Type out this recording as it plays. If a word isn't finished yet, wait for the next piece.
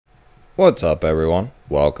What's up, everyone?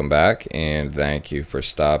 Welcome back, and thank you for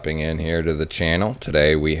stopping in here to the channel.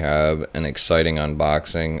 Today we have an exciting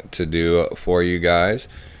unboxing to do for you guys.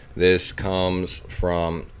 This comes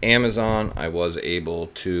from Amazon. I was able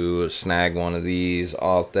to snag one of these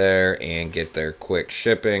off there and get their quick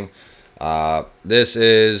shipping. This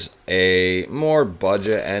is a more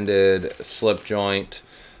budget-ended slip joint.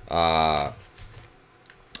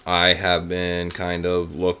 I have been kind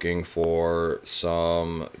of looking for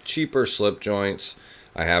some cheaper slip joints.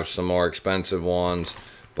 I have some more expensive ones,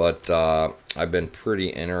 but I've been pretty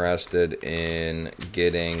interested in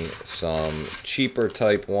getting some cheaper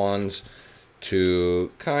type ones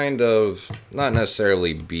to kind of not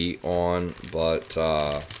necessarily beat on, but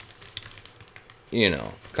you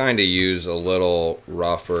know, kind of use a little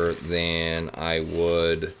rougher than I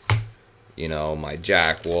would, you know, my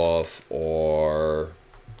Jack Wolf or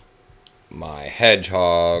my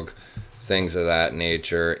Hedgehog, things of that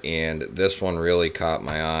nature. And this one really caught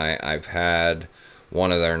my eye. I've had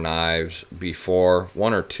one of their knives before,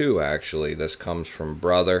 one or two actually. This comes from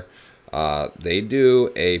Brother. They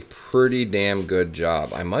do a pretty damn good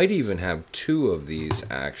job. I might even have two of these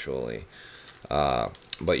actually, but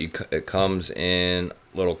it comes in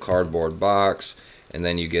a little cardboard box, and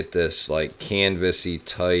then you get this like canvasy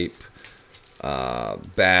type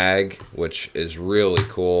bag, which is really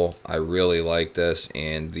cool. I really like this,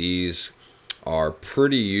 and these are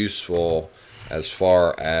pretty useful as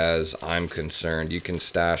far as I'm concerned. You can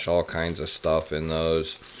stash all kinds of stuff in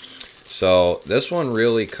those. So this one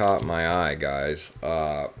really caught my eye, guys.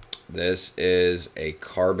 This is a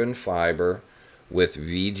carbon fiber with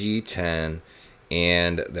VG10,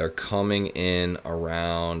 and they're coming in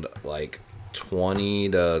around like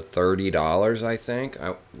 $20 to $30, I think.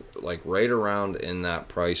 Like right around in that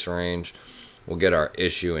price range. We'll get our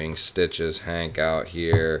issuing stitches Hank out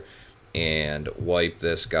here and wipe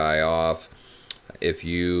this guy off. If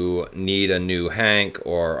you need a new Hank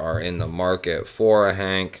or are in the market for a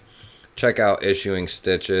Hank, check out Issuing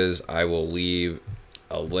Stitches. I will leave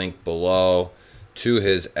a link below to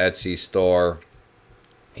his Etsy store.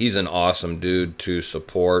 He's an awesome dude to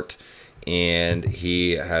support, and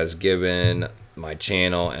he has given my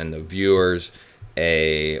channel and the viewers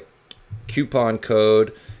a coupon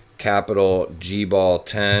code. Capital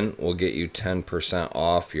GBALL10 will get you 10%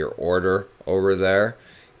 off your order over there,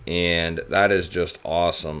 and that is just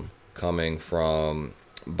awesome coming from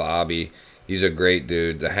Bobby. He's a great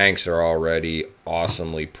dude. The Hanks are already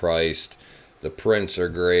awesomely priced. The prints are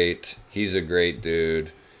great. He's a great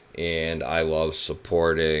dude, and I love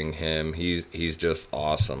supporting him. He's just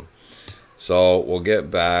awesome. So we'll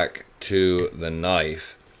get back to the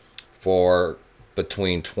knife. For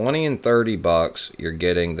between 20 and 30 bucks, you're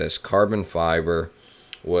getting this carbon fiber,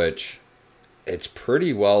 which it's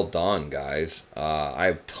pretty well done, guys. I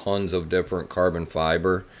have tons of different carbon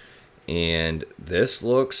fiber, and this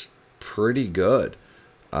looks pretty good.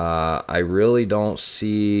 I really don't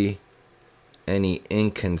see any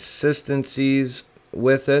inconsistencies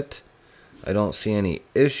with it. I don't see any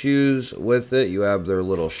issues with it. You have their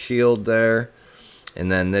little shield there.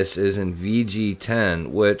 And then this is in VG10,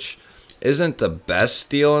 which isn't the best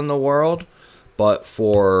steel in the world, but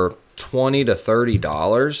for $20 to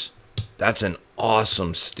 $30, that's an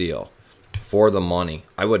awesome steel for the money.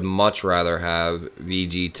 I would much rather have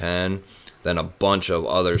VG10 than a bunch of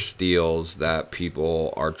other steels that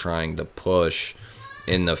people are trying to push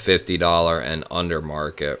in the $50 and under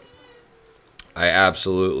market. I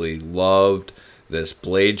absolutely loved this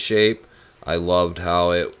blade shape. I loved how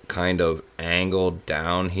it kind of angled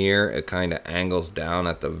down here. It kind of angles down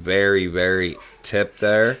at the very, very tip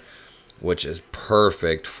there, which is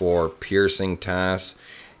perfect for piercing tasks.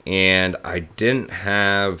 And I didn't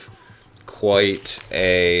have quite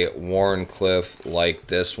a Wharncliffe like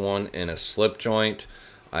this one in a slip joint.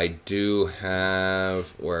 I do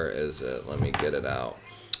have, where is it? Let me get it out.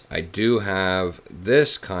 I do have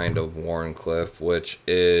this kind of Wharncliffe, which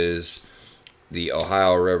is the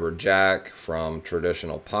Ohio River Jack from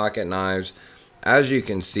Traditional Pocket Knives. As you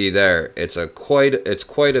can see there, it's quite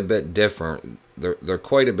a bit different. They're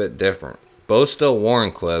quite a bit different. Both still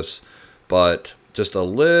Wharncliffes, but just a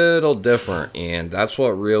little different, and that's what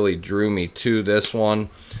really drew me to this one.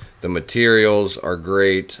 The materials are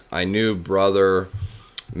great. I knew Brother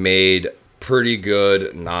made pretty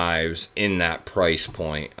good knives in that price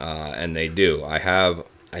point, and they do. I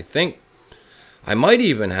think I might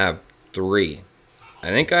even have three. I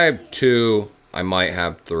think I have two. I might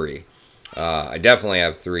have three. I definitely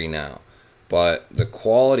have three now, but the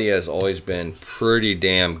quality has always been pretty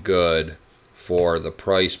damn good for the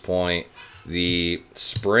price point. The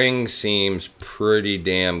spring seems pretty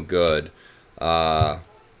damn good.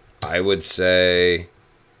 I I would say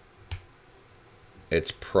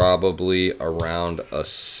it's probably around a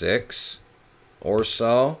 6 or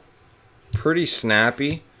so. Pretty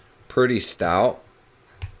snappy, pretty stout,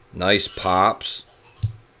 nice pops.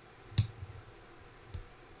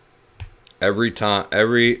 Every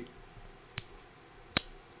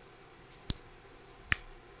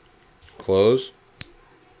close,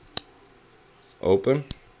 open,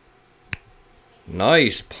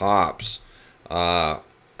 nice pops.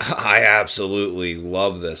 I absolutely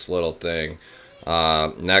love this little thing.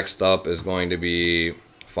 Next up is going to be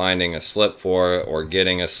finding a slip for it or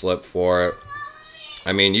getting a slip for it.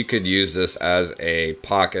 I mean, you could use this as a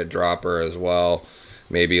pocket dropper as well,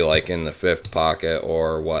 maybe like in the 5th pocket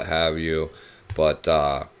or what have you. But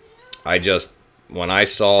when I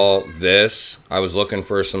saw this, I was looking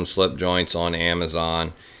for some slip joints on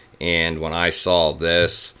Amazon, and when I saw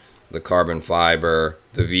this, the carbon fiber,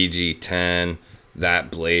 the VG10,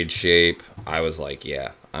 that blade shape, I was like,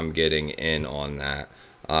 yeah, I'm getting in on that.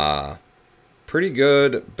 Pretty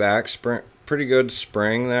good back spring, pretty good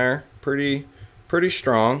spring there, pretty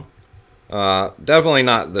strong. Definitely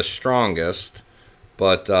not the strongest,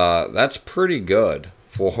 but that's pretty good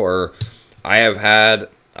for. I've had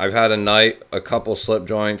a couple slip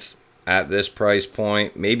joints at this price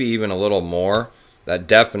point, maybe even a little more, that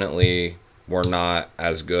definitely were not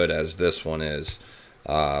as good as this one is.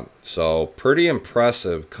 So pretty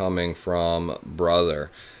impressive coming from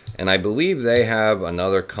Brother. And I believe they have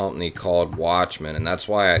another company called Watchman, and that's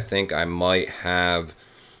why I think I might have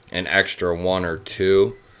an extra 1 or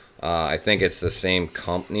 2. I think it's the same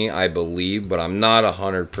company, I believe, but I'm not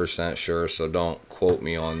 100% sure, so don't quote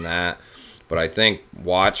me on that. But I think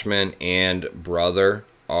Watchman and Brother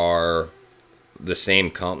are the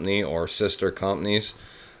same company or sister companies.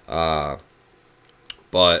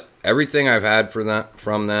 But everything I've had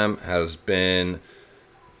from them has been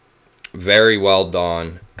very well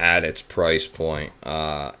done at its price point.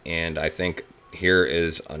 And I think here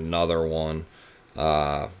is another one.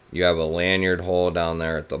 You have a lanyard hole down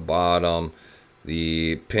there at the bottom.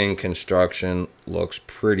 The pin construction looks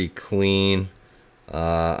pretty clean.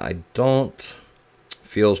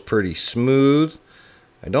 Feels pretty smooth.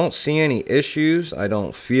 I don't see any issues. I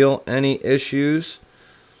don't feel any issues.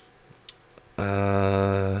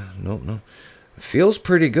 Nope. It feels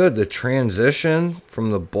pretty good. The transition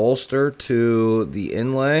from the bolster to the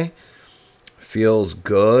inlay feels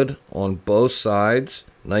good on both sides.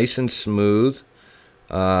 Nice and smooth.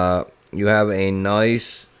 You have a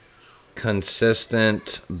nice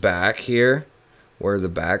consistent back here where the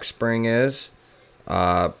back spring is.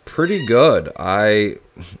 Pretty good.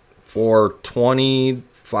 For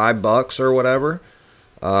 $25 or whatever,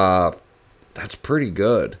 that's pretty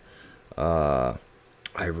good.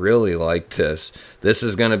 I really like this. This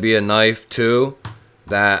is going to be a knife too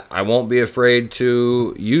that I won't be afraid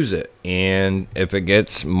to use it. And if it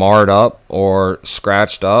gets marred up or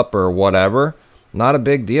scratched up or whatever, not a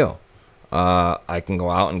big deal. I can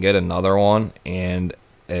go out and get another one, and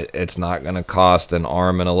it's not going to cost an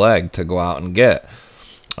arm and a leg to go out and get.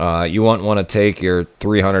 You wouldn't want to take your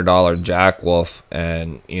 $300 Jack Wolf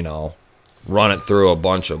and, run it through a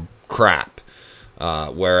bunch of crap.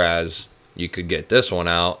 Whereas you could get this one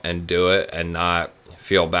out and do it and not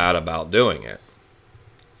feel bad about doing it.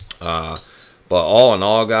 But all in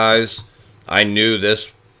all, guys, I knew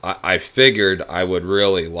this. I figured I would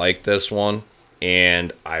really like this one,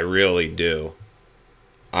 and I really do.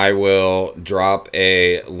 I will drop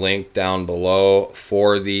a link down below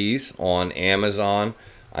for these on Amazon.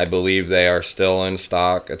 I believe they are still in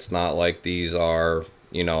stock. It's not like these are,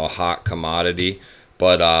 a hot commodity,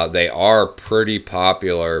 but they are pretty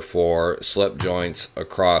popular for slip joints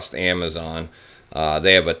across Amazon.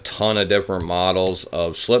 They have a ton of different models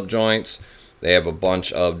of slip joints. They have a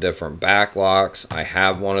bunch of different backlocks. I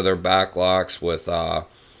have one of their backlocks with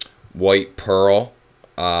white pearl,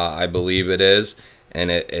 I believe it is, and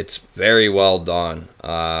it's very well done.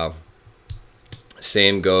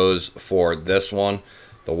 Same goes for this one.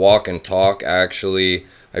 The walk and talk, actually,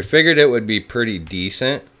 I figured it would be pretty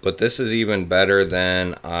decent, but this is even better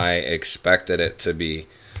than I expected it to be.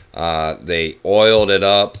 They oiled it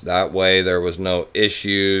up. That way there was no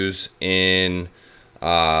issues in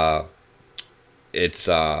its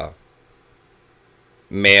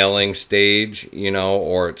mailing stage,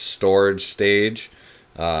 or its storage stage.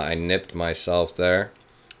 I nipped myself there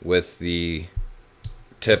with the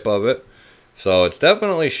tip of it. So it's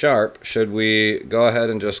definitely sharp. Should we go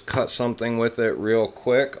ahead and just cut something with it real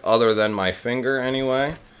quick, other than my finger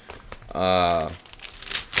anyway? I'm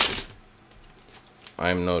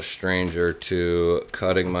no stranger to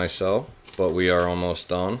cutting myself, but we are almost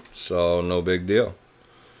done, so no big deal.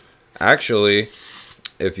 Actually,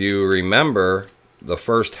 if you remember the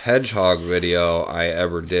first hedgehog video I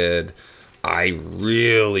ever did, I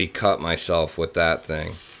really cut myself with that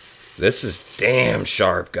thing. This is damn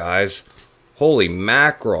sharp, guys. Holy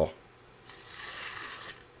mackerel.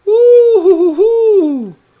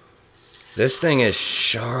 Woo-hoo-hoo-hoo. This thing is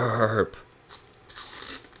sharp.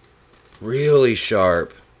 Really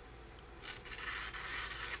sharp.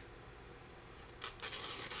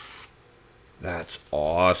 That's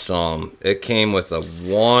awesome. It came with a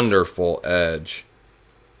wonderful edge.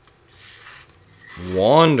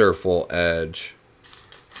 Wonderful edge.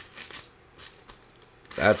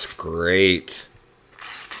 That's great.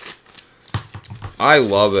 I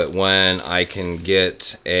love it when I can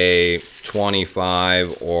get a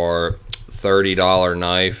 $25 or $30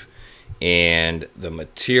 knife and the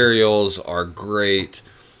materials are great.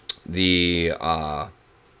 The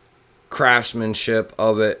craftsmanship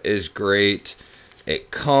of it is great.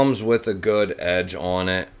 It comes with a good edge on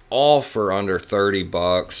it, all for under 30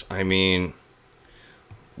 bucks. I mean,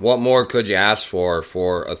 what more could you ask for a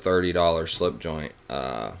 $30 slip joint?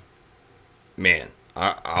 Man,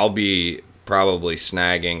 I'll be probably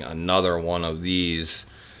snagging another one of these.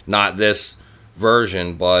 Not this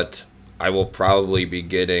version, but I will probably be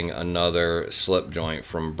getting another slip joint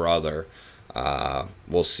from Brother.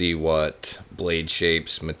 We'll see what blade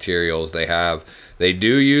shapes, materials they have. They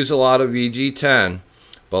do use a lot of VG10,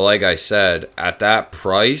 but like I said, at that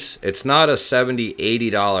price, it's not a $70,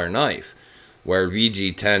 $80 knife where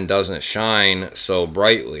VG10 doesn't shine so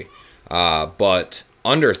brightly. But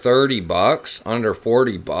under 30 bucks, under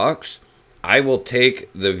 40 bucks, I will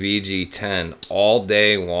take the VG10 all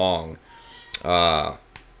day long.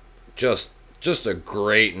 Just a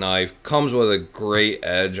great knife. Comes with a great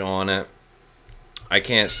edge on it. I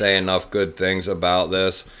can't say enough good things about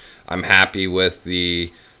this. I'm happy with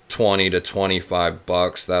the 20 to 25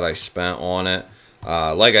 bucks that I spent on it.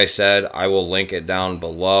 Like I said, I will link it down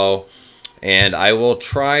below. And I will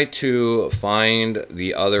try to find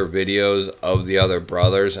the other videos of the other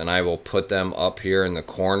brothers, and I will put them up here in the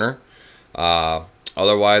corner.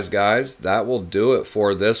 Otherwise, guys, that will do it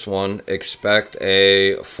for this one. Expect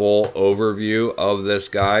a full overview of this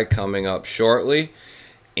guy coming up shortly.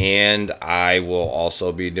 And I will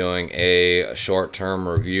also be doing a short-term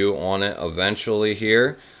review on it eventually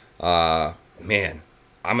here. Man,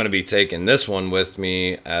 I'm going to be taking this one with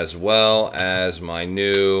me as well as my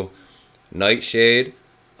new Nightshade.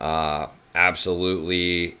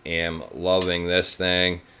 Absolutely am loving this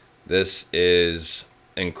thing. This is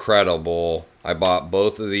incredible. I bought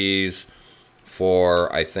both of these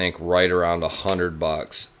for, I think, right around 100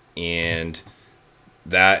 bucks. And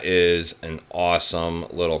that is an awesome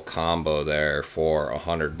little combo there for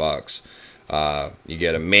 100 bucks. You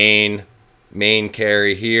get a main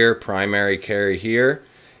carry here, primary carry here,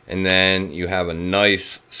 and then you have a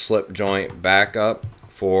nice slip joint backup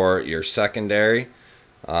for your secondary.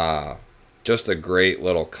 Just a great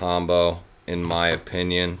little combo in my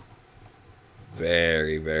opinion.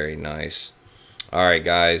 Very, very nice. All right,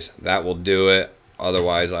 guys, that will do it.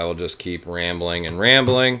 Otherwise, I will just keep rambling and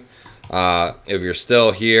rambling. If you're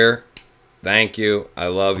still here, thank you. I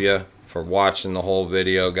love you for watching the whole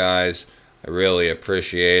video, guys. I really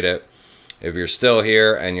appreciate it. If you're still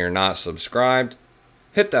here and you're not subscribed,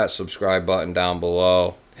 hit that subscribe button down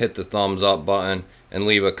below. Hit the thumbs up button and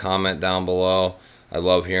leave a comment down below. I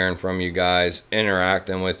love hearing from you guys,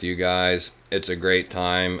 interacting with you guys. It's a great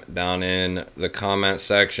time down in the comment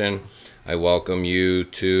section. I welcome you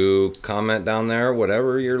to comment down there,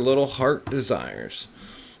 whatever your little heart desires.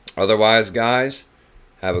 Otherwise, guys,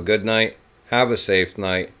 have a good night, have a safe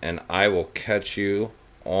night, and I will catch you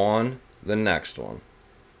on the next one.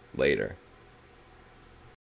 Later.